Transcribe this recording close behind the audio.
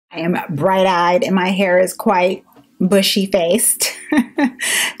I am bright-eyed and my hair is quite bushy-faced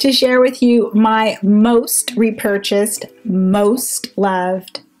to share with you my most repurchased, most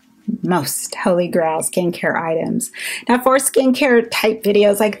loved, most holy grail skincare items. Now for skincare type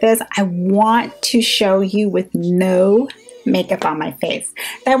videos like this, I want to show you with no makeup on my face.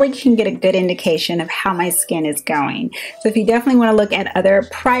 That way you can get a good indication of how my skin is going. So if you definitely want to look at other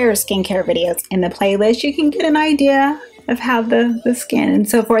prior skincare videos in the playlist, you can get an idea of how the skin and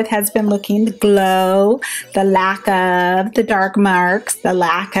so forth has been looking, the glow, the lack of, the dark marks, the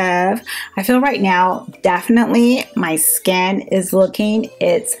lack of. I feel right now, definitely my skin is looking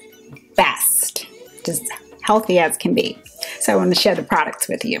its best, just healthy as can be. So I want to share the products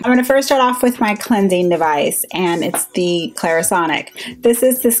with you. I'm going to first start off with my cleansing device, and it's the Clarisonic. This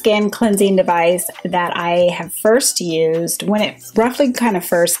is the skin cleansing device that I have first used when it roughly kind of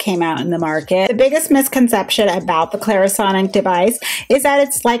first came out in the market. The biggest misconception about the Clarisonic device is that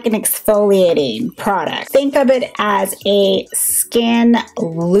it's like an exfoliating product. Think of it as a skin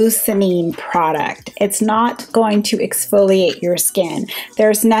loosening product. It's not going to exfoliate your skin.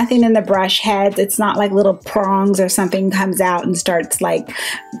 There's nothing in the brush heads. It's not like little prongs or something comes out and starts like,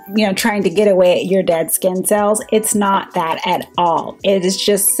 you know, trying to get away at your dead skin cells. It's not that at all. It is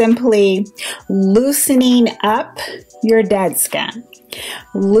just simply loosening up your dead skin.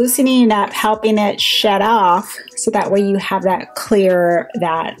 Loosening it up, helping it shed off, so that way you have that clear,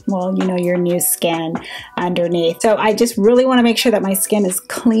 that, well, you know, your new skin underneath. So I just really want to make sure that my skin is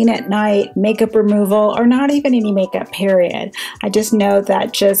clean at night, makeup removal, or not even any makeup, period. I just know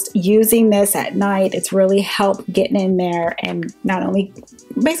that just using this at night, it's really helped getting in there and not only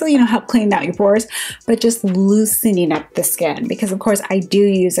basically, you know, help clean out your pores, but just loosening up the skin, because of course I do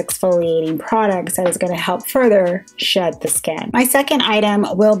use exfoliating products that is going to help further shed the skin. My second item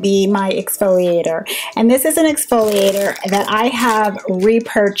will be my exfoliator, and this is an exfoliator that I have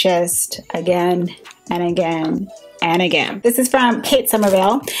repurchased again and again and again. This is from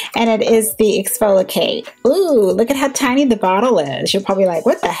Somerville, and it is the Exfolikate. Ooh, look at how tiny the bottle is. You're probably like,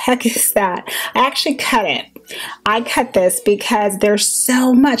 what the heck is that? I actually cut it. I cut this because there's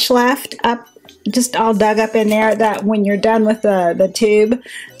so much left up, just all dug up in there, that when you're done with the tube,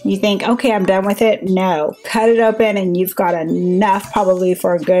 you think, okay, I'm done with it. No, cut it open and you've got enough probably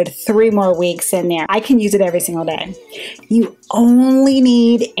for a good 3 more weeks in there. I can use it every single day. You only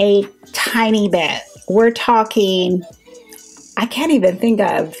need a tiny bit. We're talking, I can't even think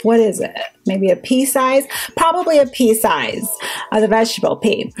of, what is it? Maybe a pea size? Probably a pea size of the vegetable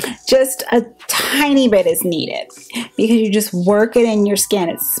pea. Just a tiny bit is needed, because you just work it in your skin.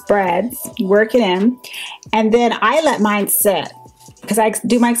 It spreads, you work it in, and then I let mine sit, because I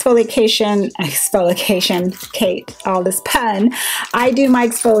do my exfoliation, Kate, all this pun, I do my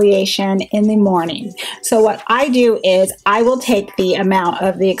exfoliation in the morning. So what I do is I will take the amount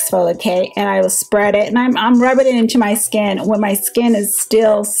of the Exfolikate and I will spread it, and I'm rubbing it into my skin when my skin is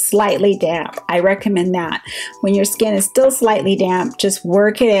still slightly damp. I recommend that. When your skin is still slightly damp, just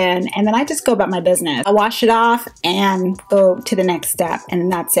work it in, and then I just go about my business. I wash it off and go to the next step,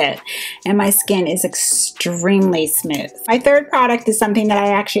 and that's it. And my skin is extremely smooth. My third product is something that I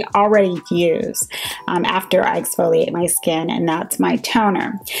actually already use after I exfoliate my skin, and that's my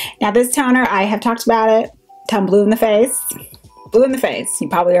toner. Now this toner, I have talked about it till I'm blue in the face. Blue in the face. You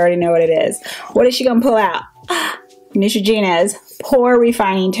probably already know what it is. What is she gonna pull out? Neutrogena's Pore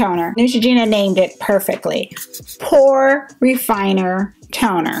Refining Toner. Neutrogena named it perfectly. Pore Refiner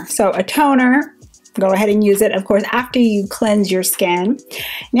Toner. So a toner, go ahead and use it, of course, after you cleanse your skin.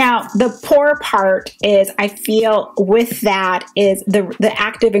 Now, the pore part is, I feel with that is the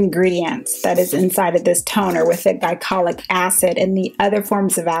active ingredients that is inside of this toner with the glycolic acid and the other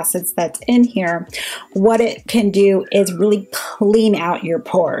forms of acids that's in here. What it can do is really clean out your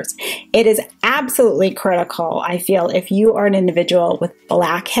pores. It is absolutely critical, I feel, if you are an individual with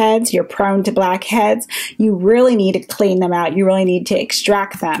blackheads, you're prone to blackheads, you really need to clean them out. You really need to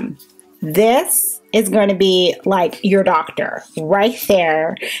extract them. This is going to be like your doctor right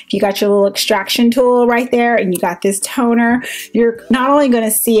there. If you got your little extraction tool right there and you got this toner, you're not only going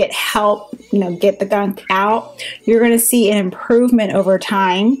to see it help, you know, get the gunk out, you're going to see an improvement over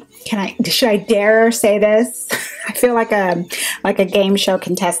time. Should I dare say this? I feel like a game show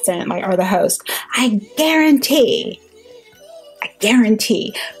contestant, like, or the host. I guarantee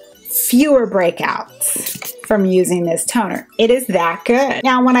fewer breakouts from using this toner. It is that good.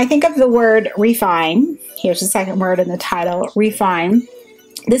 Now, when I think of the word refine, here's the second word in the title, refine.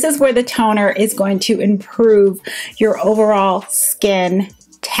 This is where the toner is going to improve your overall skin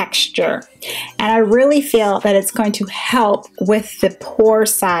texture. And I really feel that it's going to help with the pore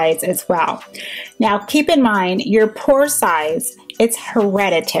size as well. Now, keep in mind, your pore size It's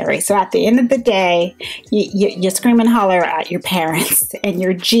hereditary. So at the end of the day, you scream and holler at your parents and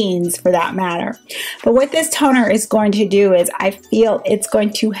your genes for that matter. But what this toner is going to do is I feel it's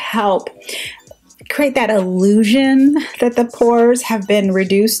going to help create that illusion that the pores have been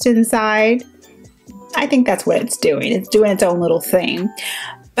reduced inside. I think that's what it's doing. It's doing its own little thing.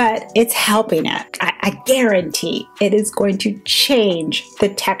 But it's helping it. I guarantee it is going to change the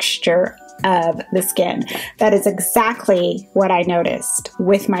texture of the skin. That is exactly what I noticed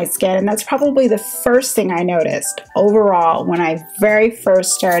with my skin, and that's probably the first thing I noticed overall when I very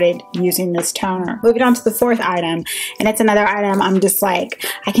first started using this toner. Moving on to the fourth item, and it's another item I'm just like,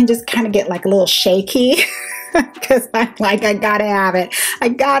 I can just kind of get like a little shaky because I'm like, I gotta have it. I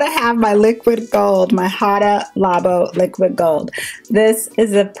gotta have my liquid gold, my Hada Labo liquid gold. This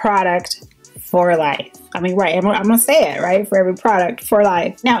is a product for life. I mean, right, I'm gonna say it, right? For every product, for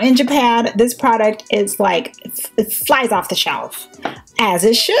life. Now in Japan, this product is like, it flies off the shelf, as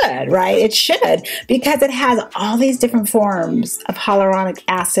it should, right? It should, because it has all these different forms of hyaluronic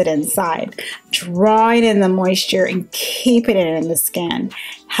acid inside, drawing in the moisture and keeping it in the skin,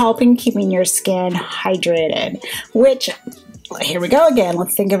 keeping your skin hydrated, which, here we go again.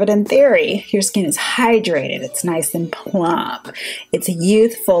 Let's think of it in theory. Your skin is hydrated. It's nice and plump. It's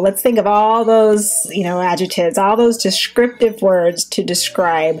youthful. Let's think of all those, adjectives, all those descriptive words to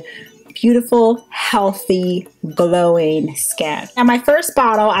describe beautiful, healthy, glowing skin. Now, my first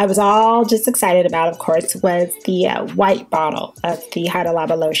bottle I was all just excited about, of course, was the white bottle of the Hada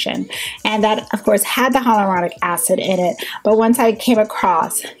Labo lotion. And that, of course, had the hyaluronic acid in it. But once I came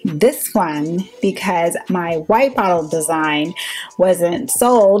across this one, because my white bottle design wasn't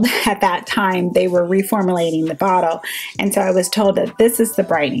sold at that time, they were reformulating the bottle. And so I was told that this is the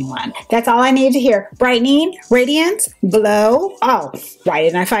brightening one. That's all I needed to hear. Brightening, radiance, glow. Oh, why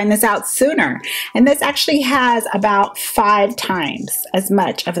didn't I find this out sooner? And this actually has about 5 times as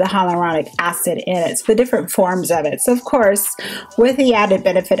much of the hyaluronic acid in it, so the different forms of it. So of course, with the added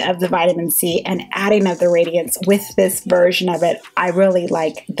benefit of the vitamin C and adding of the radiance with this version of it, I really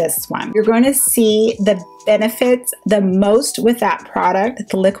like this one. You're going to see the benefits the most with that product,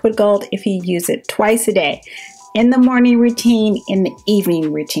 the liquid gold, if you use it twice a day. In the morning routine, in the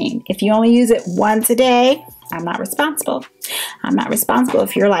evening routine. If you only use it once a day, I'm not responsible. I'm not responsible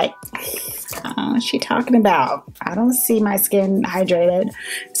if you're like, what's she talking about? I don't see my skin hydrated.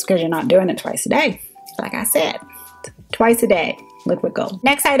 It's because you're not doing it twice a day. Like I said, twice a day, liquid gold.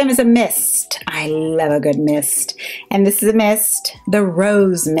 Next item is a mist. I love a good mist. And this is a mist, the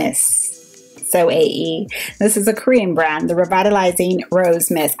Rose Mist. So AE. This is a Korean brand, the Revitalizing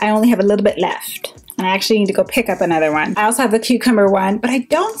Rose Mist. I only have a little bit left. And I actually need to go pick up another one. I also have the cucumber one, but I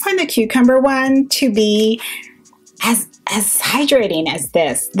don't find the cucumber one to be as hydrating as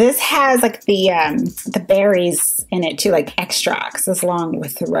this. This has like the berries in it too, like extracts, along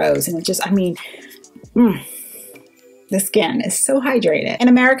with the rose. And it just, the skin is so hydrated. In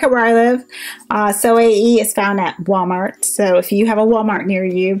America, where I live, So AE is found at Walmart. So if you have a Walmart near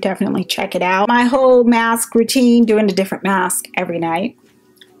you, definitely check it out. My whole mask routine, doing a different mask every night.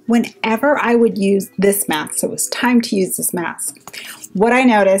 Whenever I would use this mask, so it was time to use this mask, what I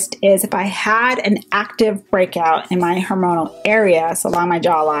noticed is if I had an active breakout in my hormonal area, so along my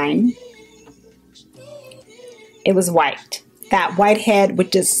jawline, it was white. That whitehead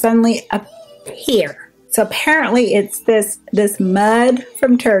would just suddenly appear. So apparently it's this mud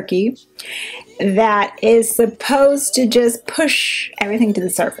from Turkey that is supposed to just push everything to the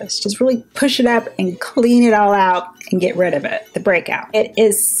surface. Just really push it up and clean it all out and get rid of it, the breakout. It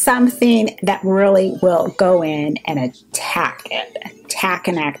is something that really will go in and attack it, attack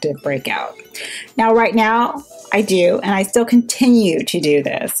an active breakout. Now, right now, I do, and I still continue to do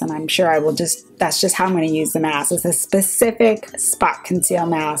this, and I'm sure I will that's just how I'm going to use the mask. It's a specific spot conceal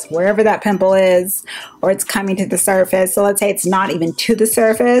mask, wherever that pimple is, or it's coming to the surface. So let's say it's not even to the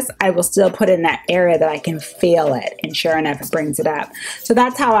surface, I will still put it in that area that I can feel it, and sure enough, it brings it up. So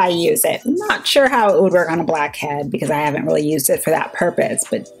that's how I use it. I'm not sure how it would work on a blackhead, because I haven't really used it for that purpose,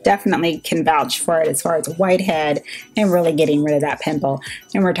 but definitely can vouch for it as far as a whitehead and really getting rid of that pimple,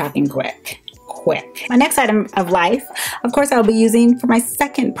 and we're talking quick. My next item of life, of course, I'll be using for my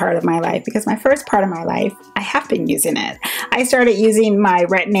second part of my life, because my first part of my life, I have been using it. I started using my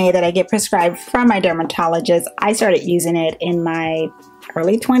Retin A that I get prescribed from my dermatologist. I started using it in my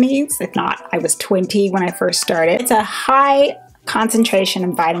early 20s. If not, I was 20 when I first started. It's a high concentration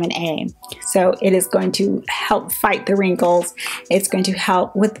of vitamin A. So it is going to help fight the wrinkles. It's going to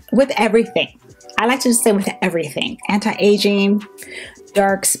help with everything. I like to just say with everything. Anti-aging,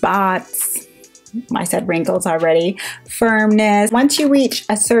 dark spots, I said wrinkles already, firmness. Once you reach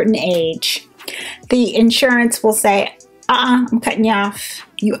a certain age, the insurance will say, I'm cutting you off.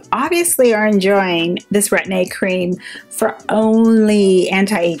 You obviously are enjoying this Retin A Cream for only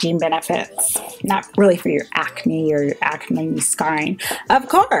anti-aging benefits, not really for your acne or your acne scarring. Of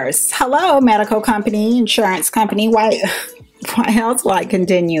course, hello medical company, insurance company, why else will I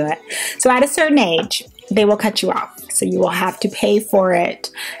continue it? So at a certain age, they will cut you off. So you will have to pay for it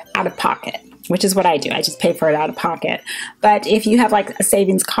out of pocket, which is what I do. I just pay for it out of pocket. But if you have like a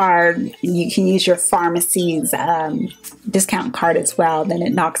savings card, you can use your pharmacy's discount card as well, then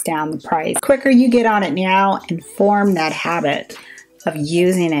it knocks down the price. The quicker you get on it now and form that habit of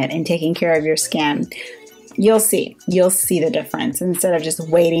using it and taking care of your skin, you'll see the difference, instead of just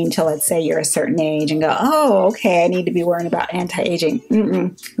waiting till, let's say, you're a certain age and go, oh, okay, I need to be worrying about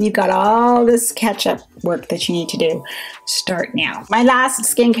anti-aging. You've got all this catch-up work that you need to do. Start now. My last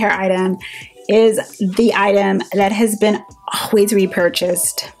skincare item is the item that has been always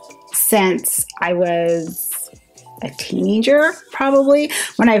repurchased since I was a teenager, probably,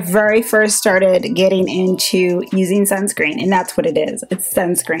 when I very first started getting into using sunscreen. And that's what it is. It's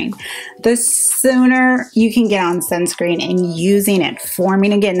sunscreen. The sooner you can get on sunscreen and using it,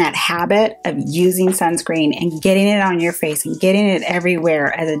 forming again that habit of using sunscreen and getting it on your face and getting it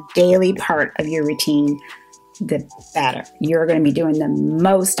everywhere as a daily part of your routine, the better. You're going to be doing the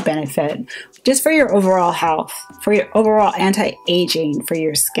most benefit just for your overall health, for your overall anti-aging, for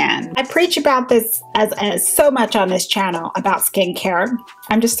your skin. I preach about this as so much on this channel about skincare.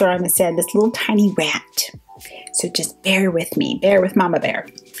 I'm just throwing this in, this little tiny rant. So just bear with me, bear with Mama Bear.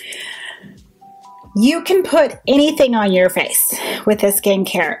 You can put anything on your face with this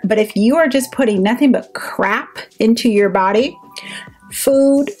skincare, but if you are just putting nothing but crap into your body,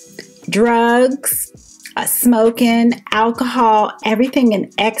 food, drugs, smoking, alcohol, everything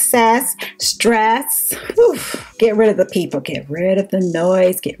in excess, stress, get rid of the people, get rid of the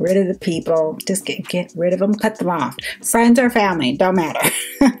noise, get rid of the people, just get rid of them, cut them off. Friends or family, don't matter.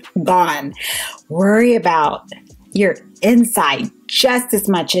 Gone. Worry about your inside just as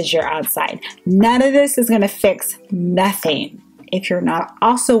much as your outside. None of this is going to fix nothing if you're not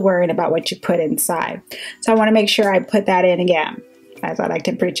also worrying about what you put inside. So I want to make sure I put that in again, as I like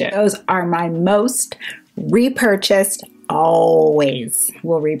to preach it. Those are my most repurchased, always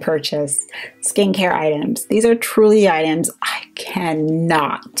will repurchase skincare items. These are truly items I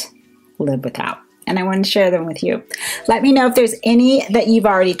cannot live without, and I want to share them with you. Let me know if there's any that you've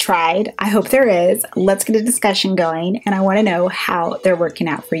already tried. I hope there is. Let's get a discussion going, and I want to know how they're working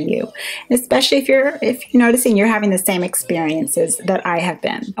out for you, especially if you're noticing you're having the same experiences that I have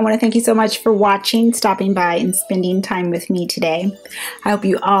been. I want to thank you so much for watching, stopping by, and spending time with me today. I hope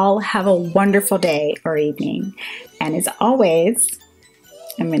you all have a wonderful day or evening, and as always,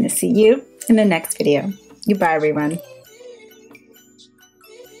 I'm going to see you in the next video. Goodbye, everyone.